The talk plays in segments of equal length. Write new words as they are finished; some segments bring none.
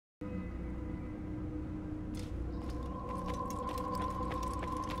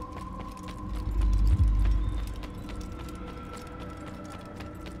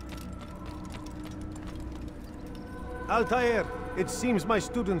Altair, it seems my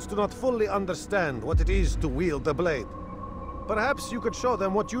students do not fully understand what it is to wield the blade. Perhaps you could show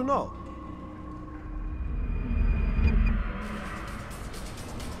them what you know.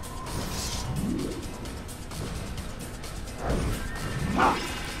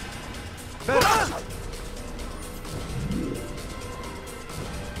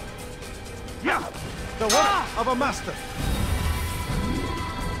 The work of a master.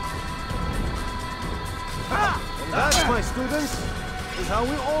 And that, my students, is how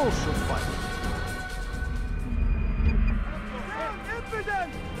we all should fight.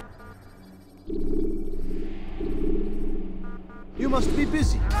 You must be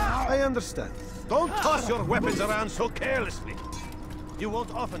busy. I understand. Don't toss your weapons around so carelessly. You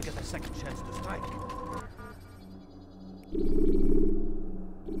won't often get a second chance to strike.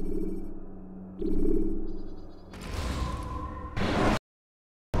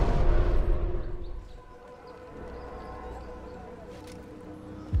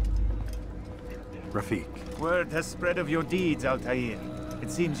 Rafik. Word has spread of your deeds, Altair.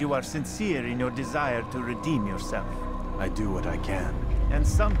 It seems you are sincere in your desire to redeem yourself. I do what I can. And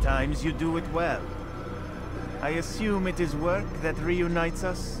sometimes you do it well. I assume it is work that reunites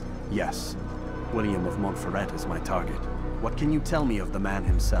us? Yes. William of Montferrat is my target. What can you tell me of the man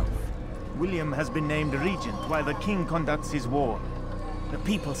himself? William has been named regent while the king conducts his war. The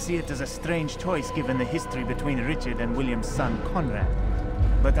people see it as a strange choice given the history between Richard and William's son Conrad.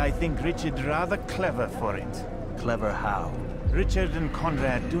 But I think Richard rather clever for it. Clever how? Richard and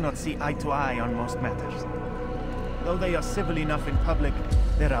Conrad do not see eye to eye on most matters. Though they are civil enough in public,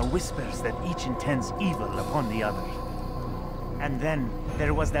 there are whispers that each intends evil upon the other. And then,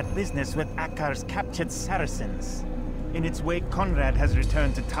 there was that business with Acre's captured Saracens. In its wake, Conrad has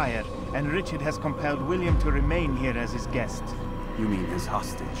returned to Tyre, and Richard has compelled William to remain here as his guest. You mean his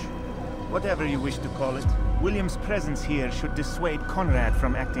hostage? Whatever you wish to call it, William's presence here should dissuade Conrad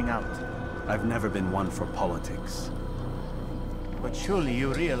from acting out. I've never been one for politics. But surely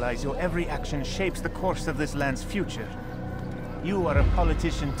you realize your every action shapes the course of this land's future. You are a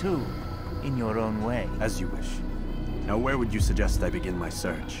politician too, in your own way. As you wish. Now where would you suggest I begin my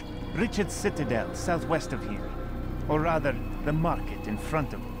search? Richard's Citadel, southwest of here. Or rather, the market in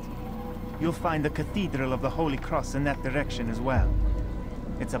front of it. You'll find the Cathedral of the Holy Cross in that direction as well.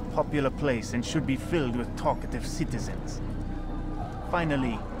 It's a popular place and should be filled with talkative citizens.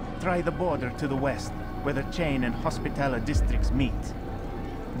 Finally, try the border to the west, where the Chain and Hospitaller districts meet.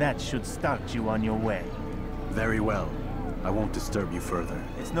 That should start you on your way. Very well. I won't disturb you further.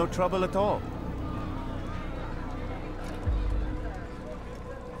 It's no trouble at all.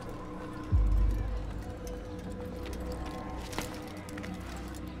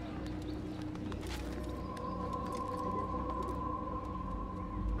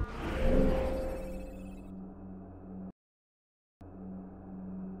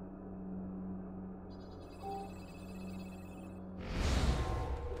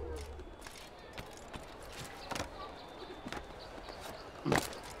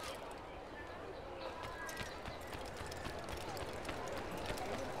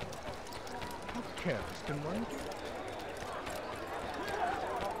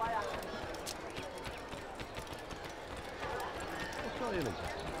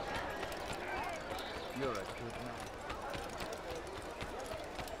 You're a good man.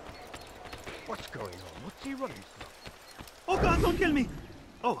 What's going on? What's he running from? Oh God, don't kill me!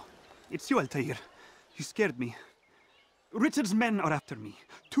 Oh, it's you, Altair. You scared me. Richard's men are after me.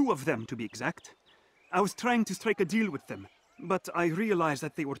 2 of them, to be exact. I was trying to strike a deal with them, but I realized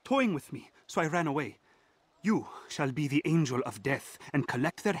that they were toying with me, so I ran away. You shall be the angel of death and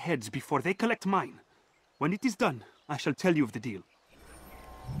collect their heads before they collect mine. When it is done, I shall tell you of the deal.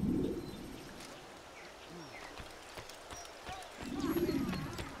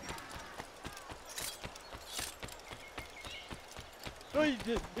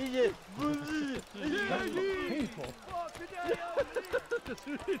 Painful.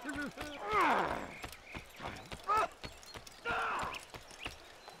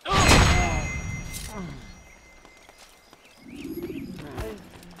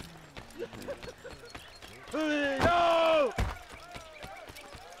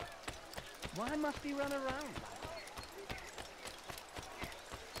 Why must he run around?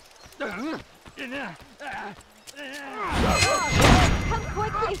 Come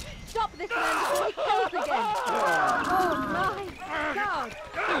quickly! Stop this man before he kills again! Oh my God!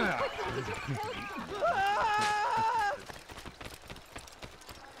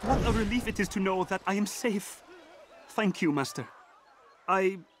 What a relief it is to know that I am safe. Thank you, Master.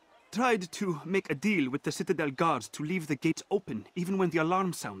 I tried to make a deal with the Citadel guards to leave the gates open even when the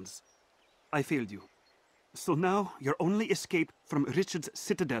alarm sounds. I failed you. So now, your only escape from Richard's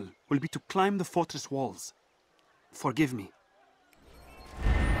citadel will be to climb the fortress walls. Forgive me.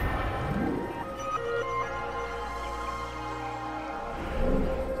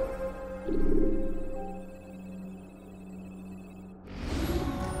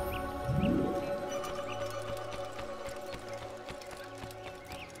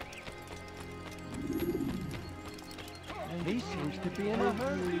 And he seems to be in a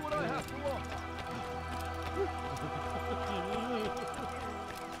hurry.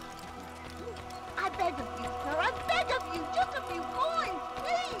 I beg of you, sir, I beg of you, just a few coins,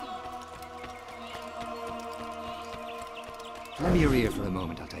 please! Lend me your ear for a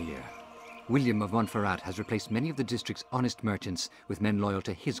moment, Altair. William of Montferrat has replaced many of the district's honest merchants with men loyal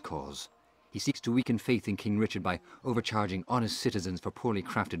to his cause. He seeks to weaken faith in King Richard by overcharging honest citizens for poorly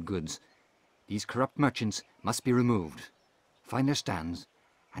crafted goods. These corrupt merchants must be removed. Find their stands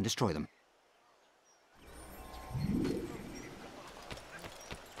and destroy them.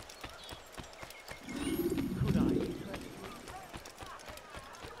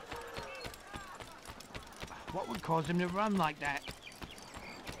 What would cause him to run like that?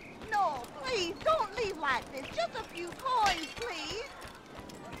 No, please, don't leave like this. Just a few coins, please.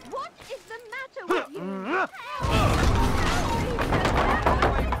 What is the matter with you?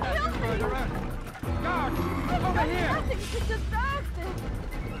 Guard! Over here! Nothing to deserve this.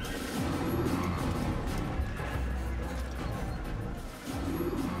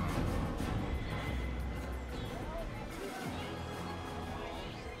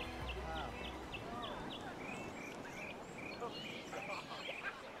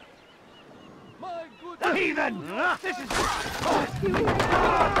 Heathen! This is...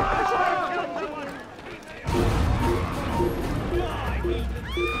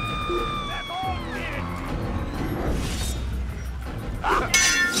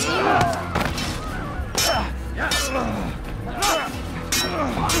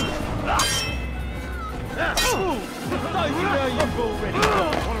 You've already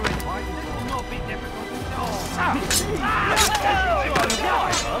not be difficult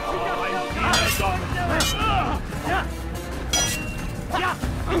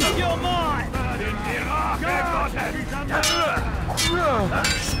You're mine!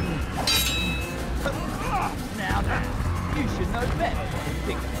 Now then, you should know better than to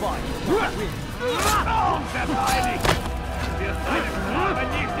pick a fight you can't win. You'll never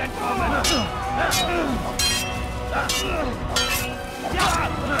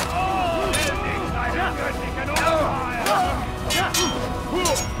get away!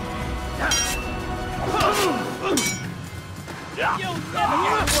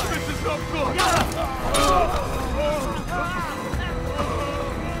 This is not good!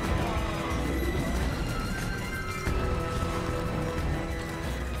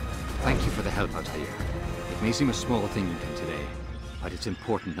 Thank you for the help, Altair. It may seem a small thing you've done today, but it's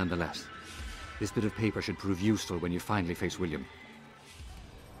important nonetheless. This bit of paper should prove useful when you finally face William.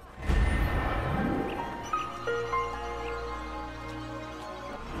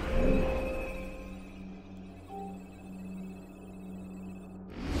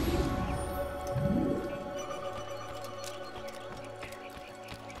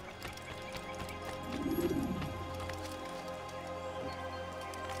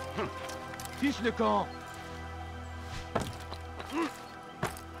 Fiche le camp!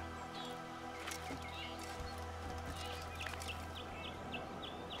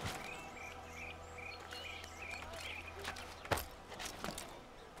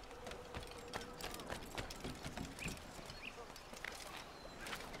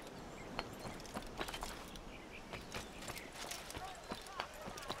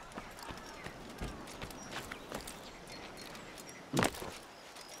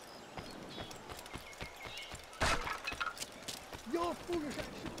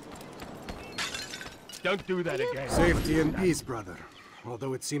 Don't do that again. Safety and peace, brother.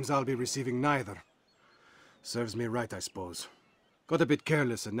 Although it seems I'll be receiving neither. Serves me right, I suppose. Got a bit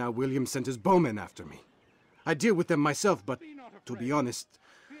careless, and now William sent his bowmen after me. I deal with them myself, but to be honest,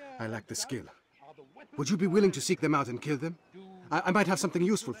 I lack the skill. Would you be willing to seek them out and kill them? I might have something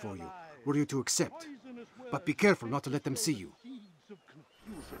useful for you, were you to accept. But be careful not to let them see you.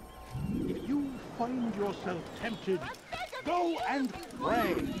 If you find yourself tempted, go and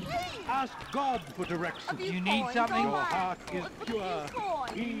pray. Ask God for direction. You need something? Your heart is pure.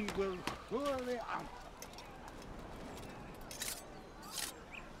 He will surely answer.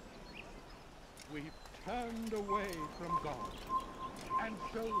 We've turned away from God, and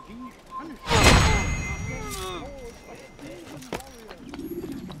so He punishes us.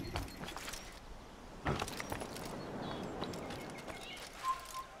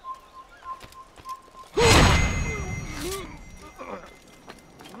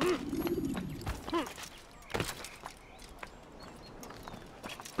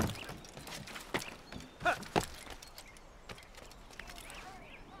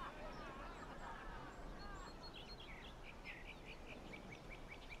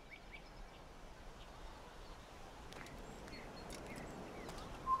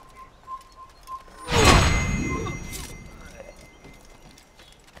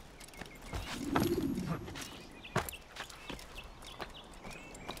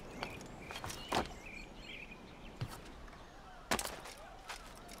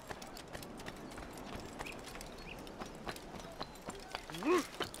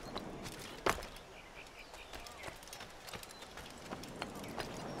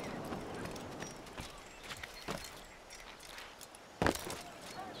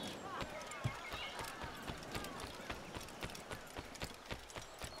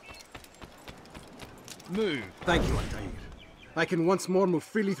 Move. Thank you, Altair. I can once more move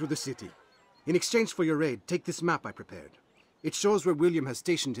freely through the city. In exchange for your aid, take this map I prepared. It shows where William has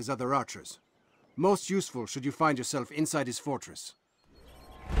stationed his other archers. Most useful should you find yourself inside his fortress.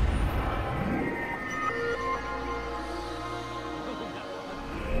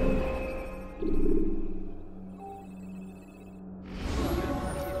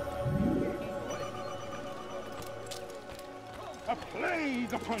 A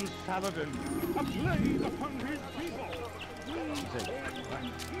plague upon Saladin! A plague upon his people!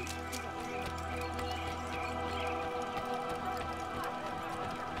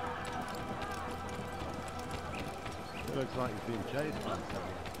 Looks like he's being chased by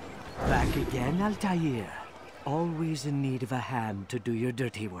someone. Back again, Altair. Always in need of a hand to do your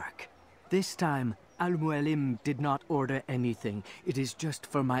dirty work. This time, Al-Mualim did not order anything. It is just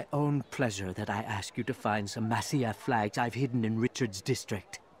for my own pleasure that I ask you to find some Masyaf flags I've hidden in Richard's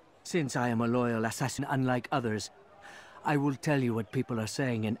district. Since I am a loyal assassin unlike others, I will tell you what people are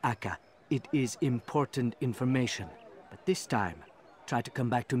saying in Acre. It is important information. But this time, try to come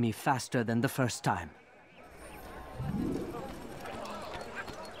back to me faster than the first time.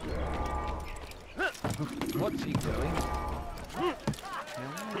 What's he doing? Now,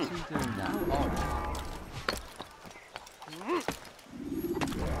 what is he doing now?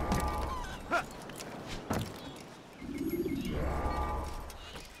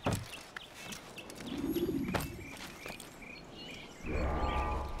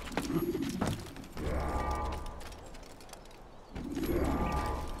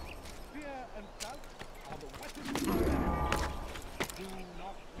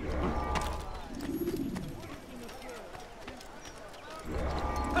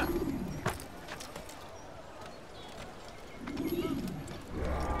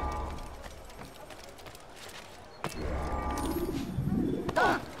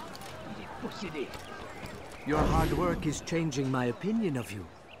 Your hard work is changing my opinion of you.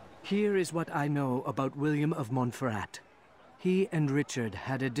 Here is what I know about William of Montferrat. He and Richard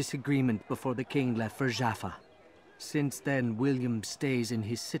had a disagreement before the king left for Jaffa. Since then, William stays in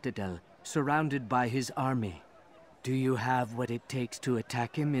his citadel, surrounded by his army. Do you have what it takes to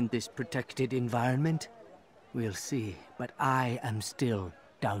attack him in this protected environment? We'll see, but I am still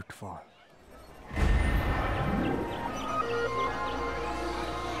doubtful.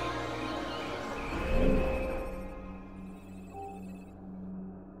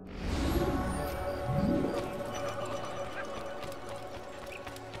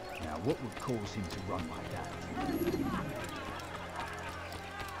 What would cause him to run like that?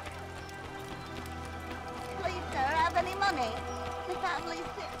 Please, sir, have any money? The family's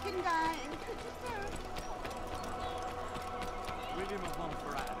sick and dying. Could you, sir? William of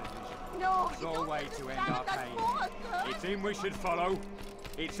Montferrat. No, It's you our don't way to end understand our that pain. for us, sir. It's him we should follow.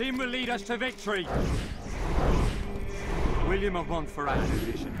 It's him will lead us to victory. William of Montferrat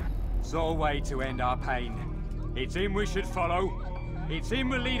division. It's our way to end our pain. It's him we should follow. It's him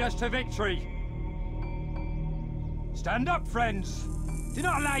will lead us to victory. Stand up, friends. Do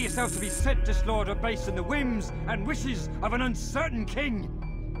not allow yourselves to be sent to slaughter based on the whims and wishes of an uncertain king.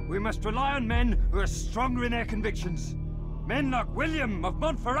 We must rely on men who are stronger in their convictions. Men like William of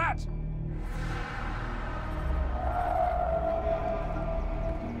Montferrat.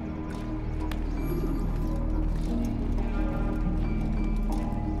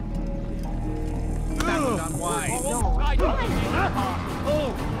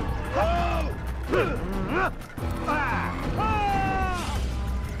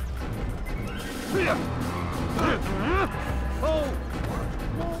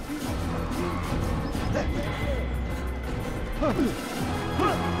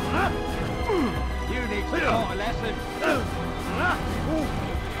 You need to learn a lesson.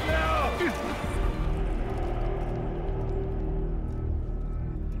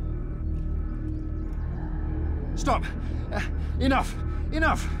 Stop! Enough!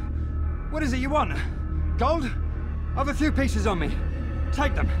 Enough! What is it you want? Gold? I've a few pieces on me.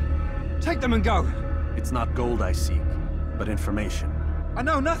 Take them. Take them and go. It's not gold I seek, but information. I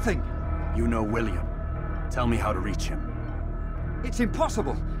know nothing. You know William. Tell me how to reach him. It's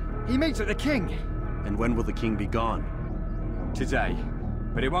impossible. He meets at the king. And when will the king be gone? Today.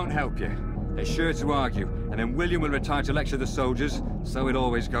 But it won't help you. They're sure to argue, and then William will retire to lecture the soldiers. So it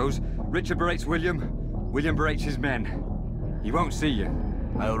always goes. Richard berates William. William berates his men. He won't see you.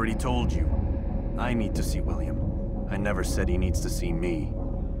 I already told you. I need to see William. I never said he needs to see me.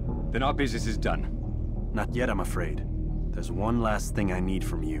 Then our business is done. Not yet, I'm afraid. There's one last thing I need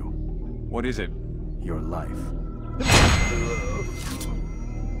from you. What is it? Your life.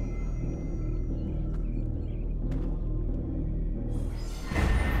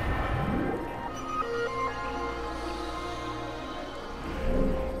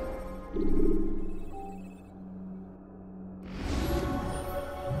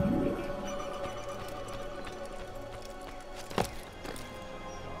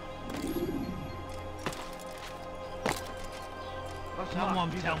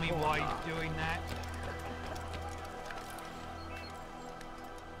 Someone tell me why he's doing that.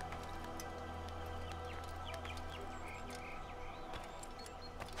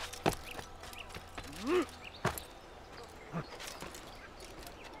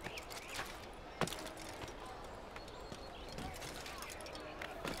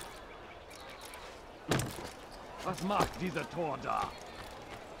 Was macht dieser Tor da?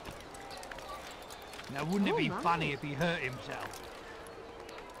 Now, wouldn't it be funny if he hurt himself?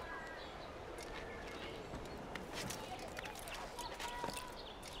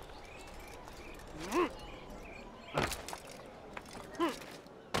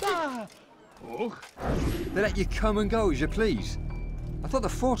 They let you come and go as you please. I thought the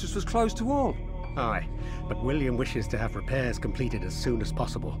fortress was closed to all. Aye, but William wishes to have repairs completed as soon as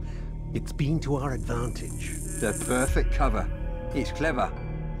possible. It's been to our advantage. The perfect cover. It's clever.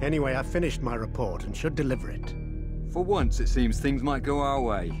 Anyway, I've finished my report and should deliver it. For once, it seems things might go our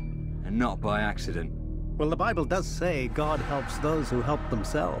way, and not by accident. Well, the Bible does say God helps those who help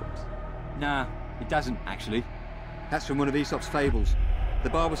themselves. Nah, it doesn't, actually. That's from one of Aesop's fables. The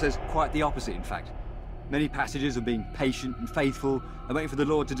Bible says quite the opposite, in fact. Many passages of being patient and faithful and waiting for the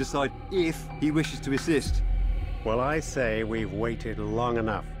Lord to decide if he wishes to assist. Well, I say we've waited long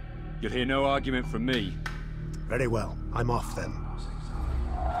enough. You'll hear no argument from me. Very well. I'm off then.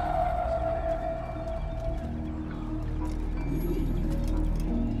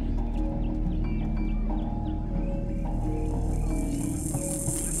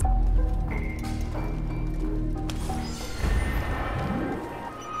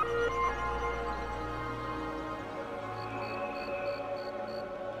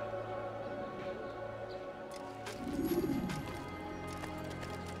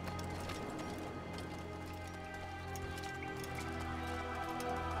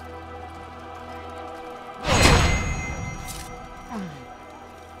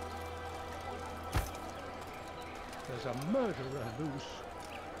 There's a murderer loose.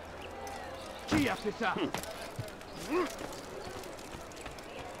 Gee, officer!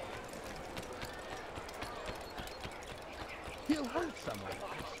 He'll hurt someone.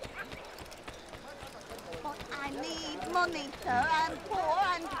 But I need money, sir. I'm poor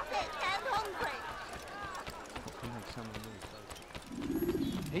and sick and hungry.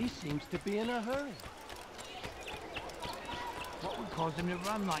 He seems to be in a hurry. What would cause him to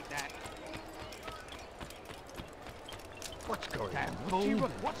run like that? What's going Damn on? fool!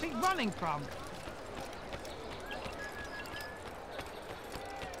 What's he running from?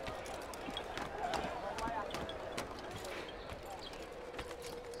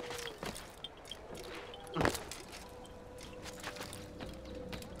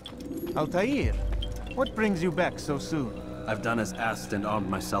 Altair, what brings you back so soon? I've done as asked and armed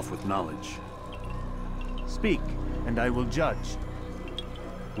myself with knowledge. Speak, and I will judge.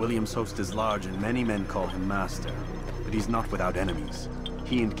 William's host is large and many men call him master, but he's not without enemies.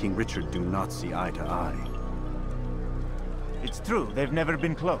 He and King Richard do not see eye to eye. It's true, they've never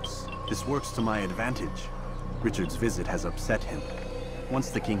been close. This works to my advantage. Richard's visit has upset him. Once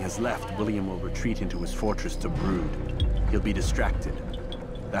the king has left, William will retreat into his fortress to brood. He'll be distracted.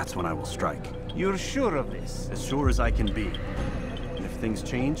 That's when I will strike. You're sure of this? As sure as I can be. And if things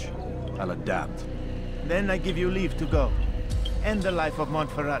change, I'll adapt. Then I give you leave to go. End the life of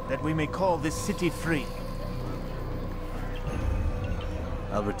Montferrat, that we may call this city free.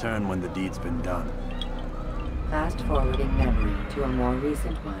 I'll return when the deed's been done. Fast-forwarding memory to a more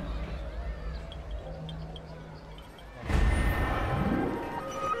recent one.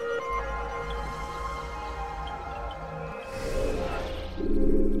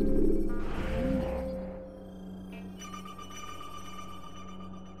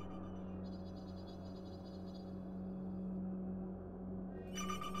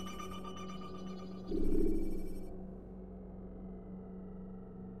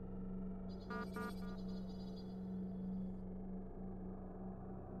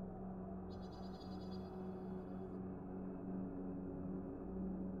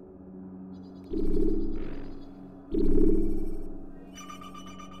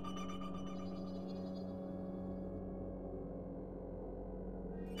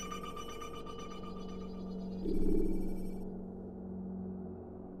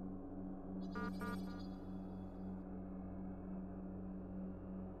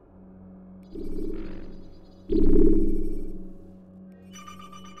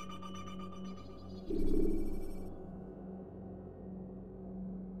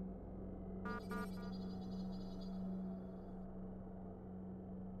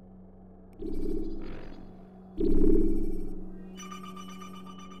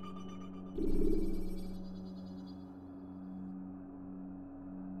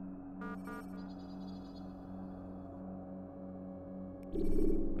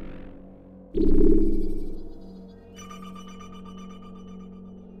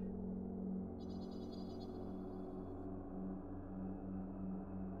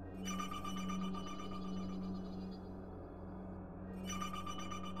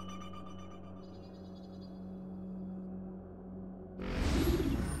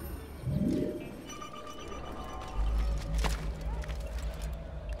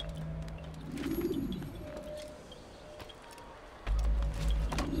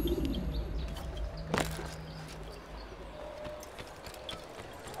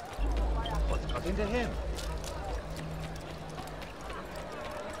 Into him.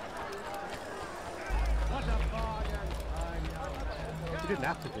 What a bargain! You didn't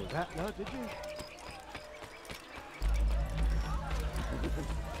have to do that, no, did you?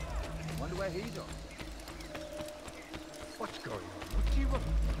 Wonder where he's on. What's going on? What's he want?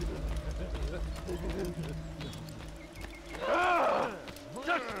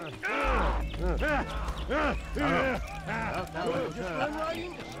 Just run right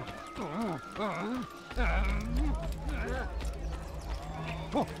into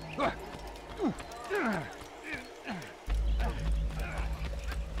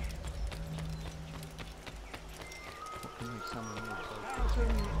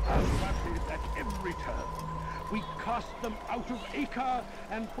at every turn. We cast them out of Acre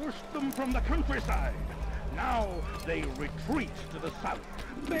and pushed them from the countryside. Now they retreat to the south,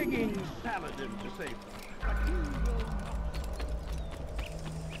 begging Saladin to save them. But he will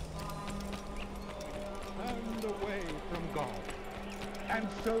turned away from God. And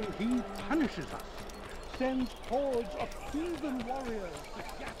so he punishes us, sends hordes of heathen warriors to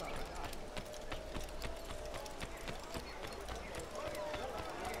gather.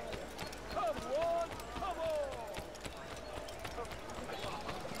 Come on, come on!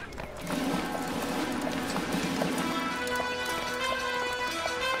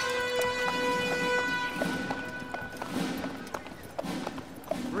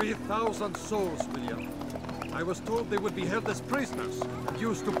 3,000 souls, William. I was told they would be held as prisoners and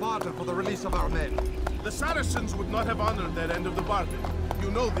used to barter for the release of our men. The Saracens would not have honored their end of the bargain. You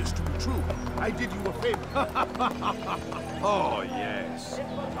know this to be true. I did you a favor. Oh, yes.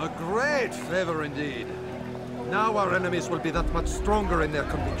 A great favor indeed. Now our enemies will be that much stronger in their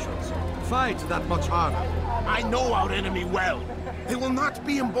convictions. Fight that much harder. I know our enemy well. They will not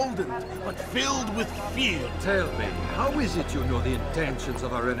be emboldened, but filled with fear. Tell me, how is it you know the intentions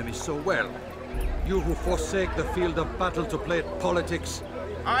of our enemies so well? You who forsake the field of battle to play at politics?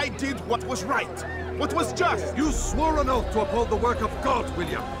 I did what was right, what was just. You swore an oath to uphold the work of God,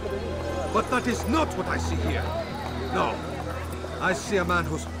 William. But that is not what I see here. No, I see a man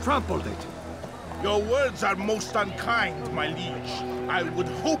who's trampled it. Your words are most unkind, my liege. I would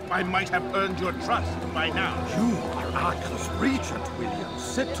hope I might have earned your trust by now. You are Acre's regent, William,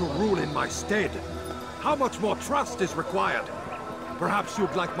 set to rule in my stead. How much more trust is required? Perhaps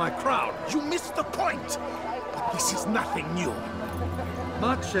you'd like my crown. You missed the point! But this is nothing new.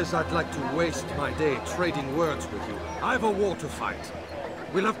 Much as I'd like to waste my day trading words with you, I've a war to fight.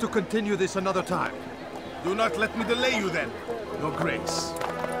 We'll have to continue this another time. Do not let me delay you then, Your Grace.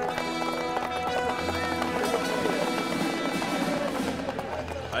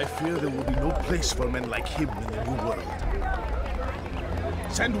 I fear there will be no place for men like him in the New World.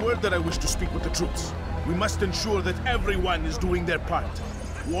 Send word that I wish to speak with the troops. We must ensure that everyone is doing their part.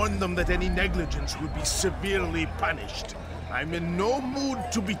 Warn them that any negligence will be severely punished. I'm in no mood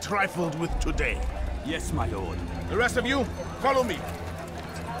to be trifled with today. Yes, my lord. The rest of you, follow me.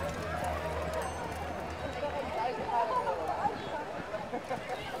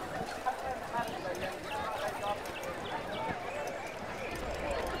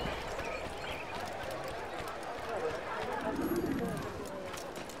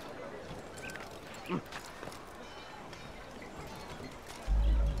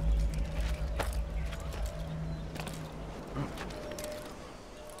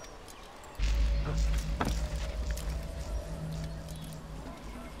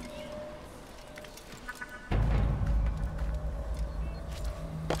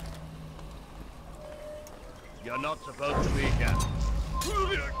 You're not supposed to be here.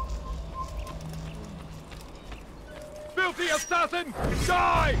 Filthy assassin!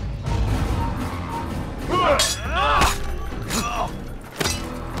 Die!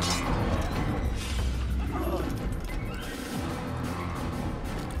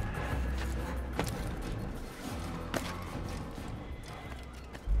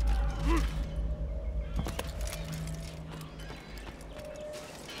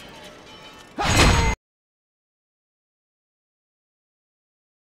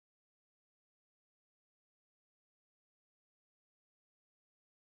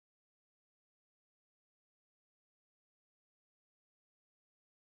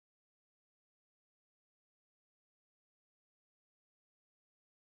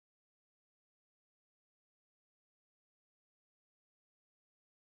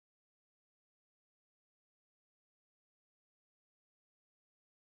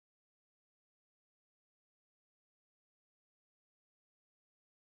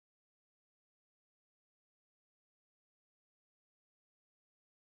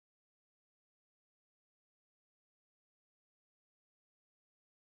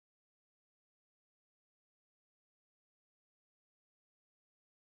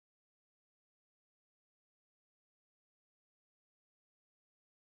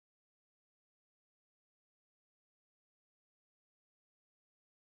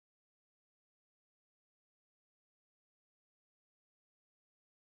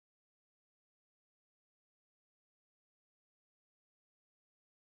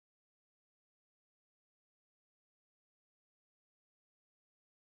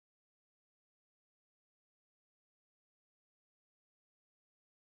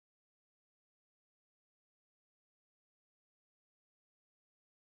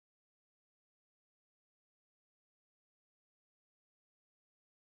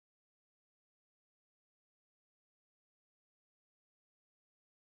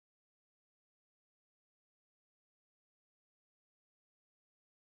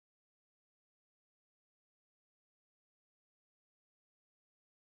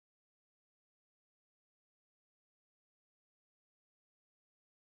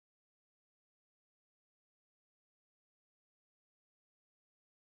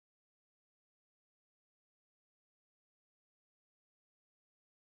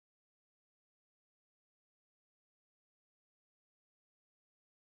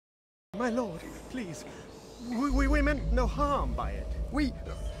 My lord, please. We meant no harm by it. We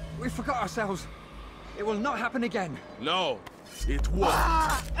forgot ourselves. It will not happen again. No, it won't.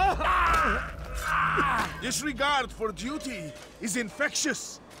 Disregard for duty is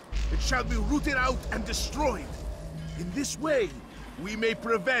infectious. It shall be rooted out and destroyed. In this way, we may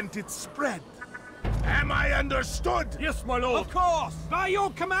prevent its spread. Am I understood? Yes, my lord. Of course! By your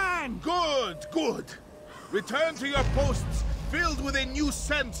command! Good, good. Return to your posts filled with a new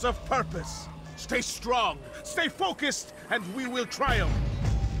sense of purpose. Stay strong, stay focused, and we will triumph.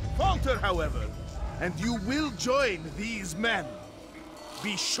 Falter, however, and you will join these men.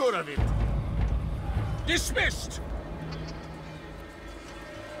 Be sure of it. Dismissed!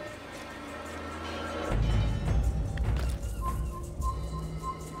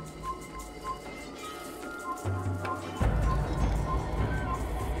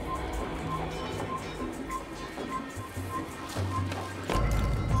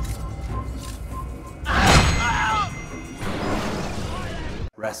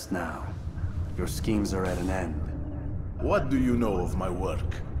 Rest now. Your schemes are at an end. What do you know of my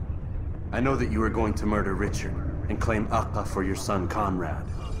work? I know that you are going to murder Richard and claim Acre for your son Conrad.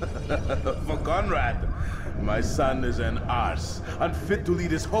 For Conrad, my son is an arse, unfit to lead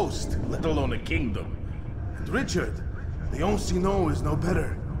his host, let alone a kingdom. And Richard, the Ancien is no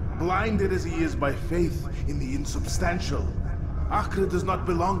better, blinded as he is by faith in the insubstantial. Acre does not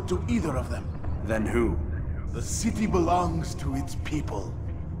belong to either of them. Then who? The city belongs to its people.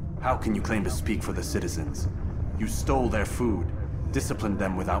 How can you claim to speak for the citizens? You stole their food, disciplined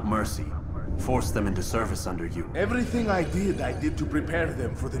them without mercy, forced them into service under you. Everything I did to prepare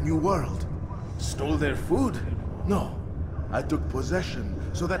them for the new world. Stole their food? No. I took possession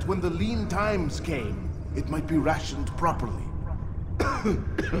so that when the lean times came, it might be rationed properly.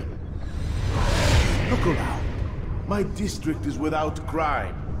 Look around. My district is without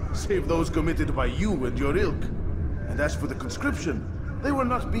crime, save those committed by you and your ilk. And as for the conscription, they were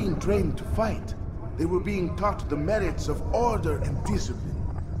not being trained to fight. They were being taught the merits of order and discipline.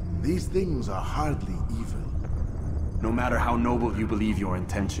 These things are hardly evil. No matter how noble you believe your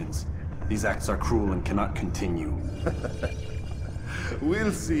intentions, these acts are cruel and cannot continue.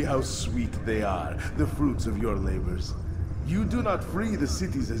 We'll see how sweet they are, the fruits of your labors. You do not free the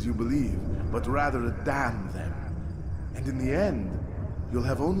cities as you believe, but rather damn them. And in the end, you'll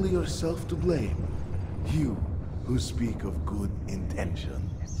have only yourself to blame. You who speak of good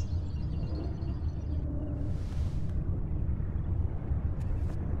intentions.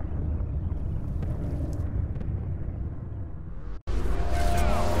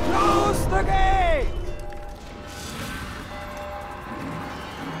 Close the gate!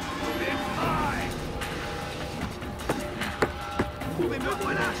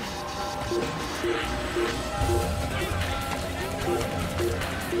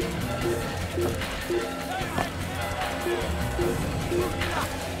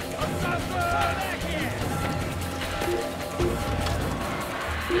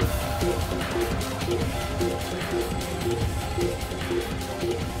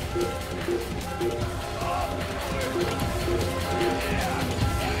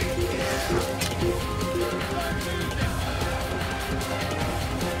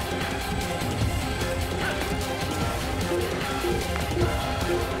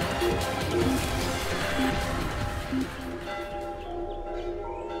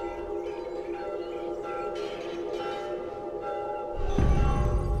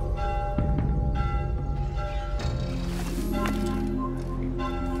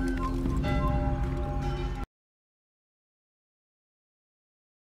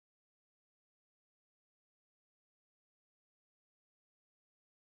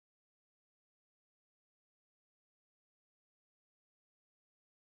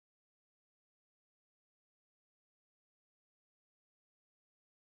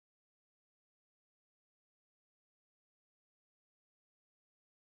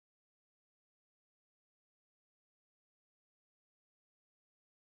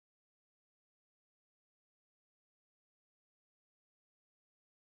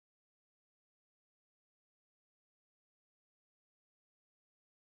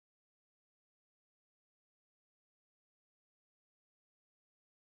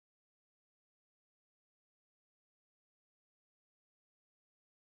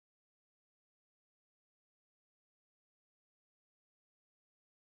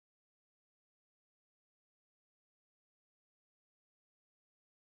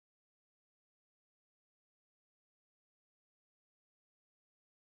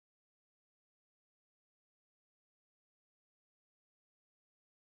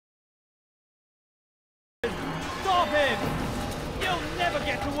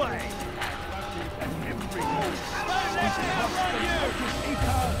 get away! Don't let them outrun you! Out of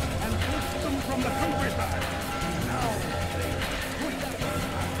Acre and pushed them from the countryside. Now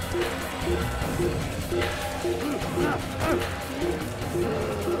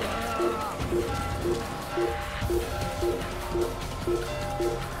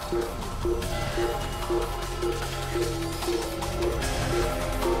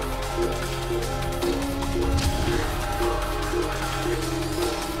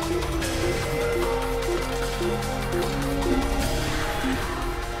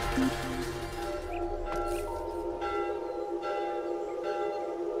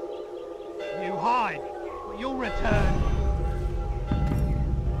You hide, but you'll return.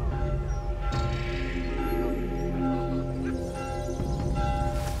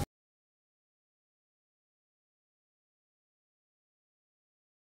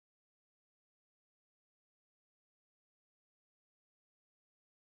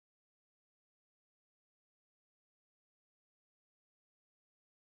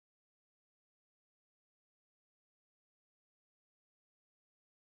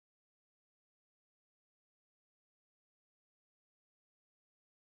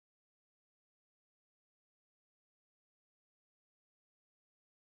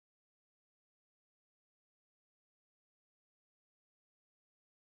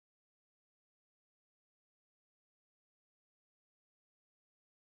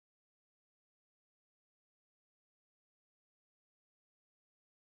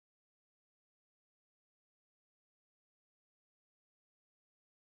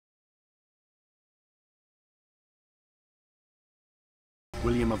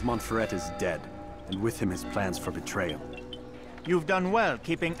 William of Montferrat is dead, and with him his plans for betrayal. You've done well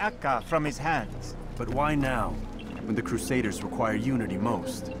keeping Acre from his hands. But why now, when the Crusaders require unity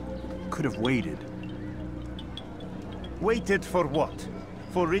most? Could have waited. Waited for what?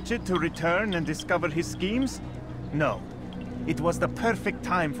 For Richard to return and discover his schemes? No. It was the perfect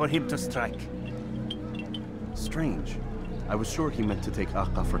time for him to strike. Strange. I was sure he meant to take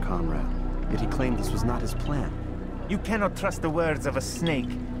Acre for Conrad, yet he claimed this was not his plan. You cannot trust the words of a snake,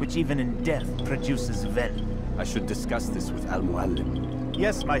 which even in death produces venom. I should discuss this with al-Muallim.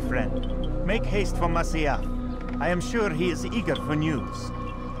 Yes, my friend. Make haste for Masyaf. I am sure he is eager for news.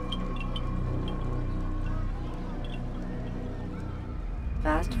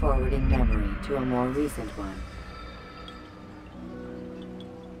 Fast-forwarding memory to a more recent one.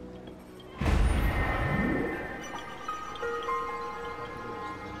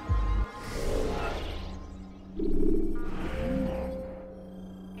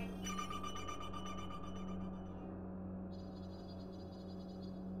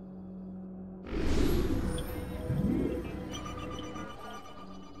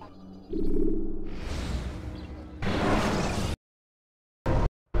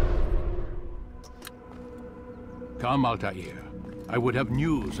 Come, Altair. I would have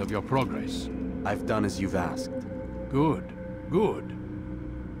news of your progress. I've done as you've asked. Good, good.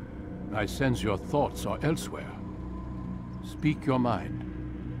 I sense your thoughts are elsewhere. Speak your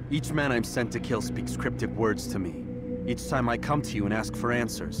mind. Each man I'm sent to kill speaks cryptic words to me. Each time I come to you and ask for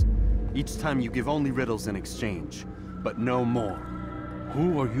answers. Each time you give only riddles in exchange, but no more.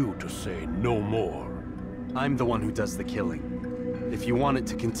 Who are you to say no more? I'm the one who does the killing. If you want it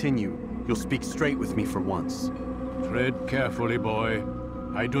to continue, you'll speak straight with me for once. Tread carefully, boy.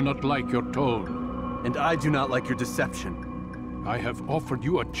 I do not like your tone. And I do not like your deception. I have offered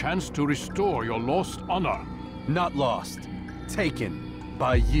you a chance to restore your lost honor. Not lost. Taken.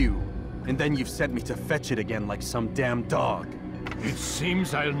 By you. And then you've sent me to fetch it again like some damn dog. It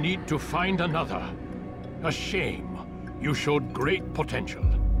seems I'll need to find another. A shame. You showed great potential.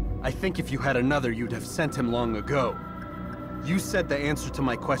 I think if you had another, you'd have sent him long ago. You said the answer to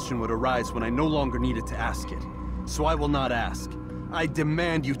my question would arise when I no longer needed to ask it. So I will not ask. I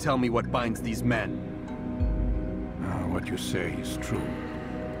demand you tell me what binds these men. What you say is true.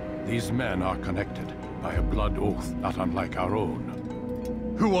 These men are connected by a blood oath not unlike our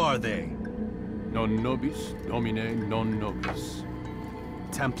own. Who are they? Non nobis, domine non nobis.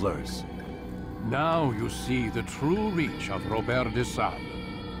 Templars. Now you see the true reach of Robert de Sales.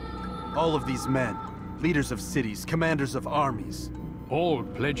 All of these men, leaders of cities, commanders of armies. All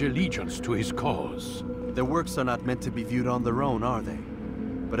pledge allegiance to his cause. Their works are not meant to be viewed on their own, are they?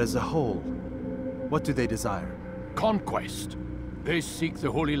 But as a whole, what do they desire? Conquest. They seek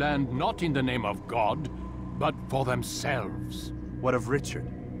the Holy Land not in the name of God, but for themselves. What of Richard?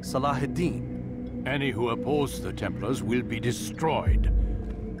 Salah-ad-Din? Any who oppose the Templars will be destroyed.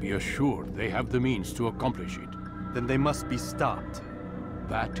 Be assured they have the means to accomplish it. Then they must be stopped.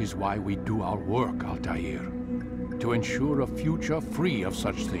 That is why we do our work, Altair. to ensure a future free of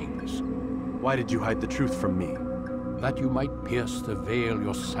such things. Why did you hide the truth from me? That you might pierce the veil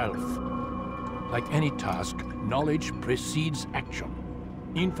yourself. Like any task, knowledge precedes action.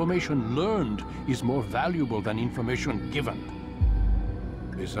 Information learned is more valuable than information given.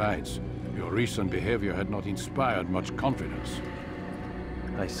 Besides, your recent behavior had not inspired much confidence.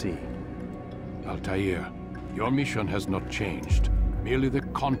 I see. Altair, your mission has not changed, merely the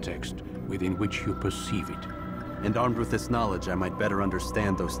context within which you perceive it. And armed with this knowledge, I might better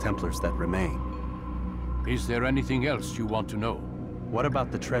understand those Templars that remain. Is there anything else you want to know? What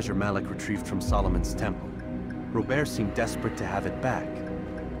about the treasure Malik retrieved from Solomon's temple? Robert seemed desperate to have it back.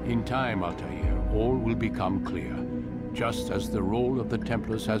 In time, Altair, all will become clear. Just as the role of the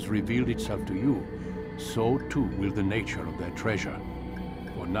Templars has revealed itself to you, so too will the nature of their treasure.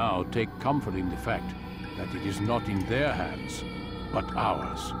 For now, take comfort in the fact that it is not in their hands, but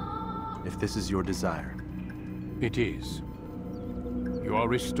ours. If this is your desire. It is. You are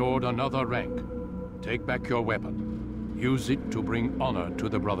restored another rank. Take back your weapon. Use it to bring honor to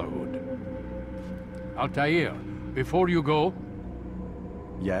the Brotherhood. Altair, before you go...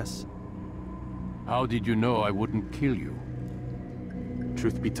 Yes? How did you know I wouldn't kill you?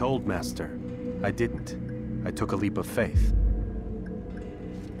 Truth be told, Master, I didn't. I took a leap of faith.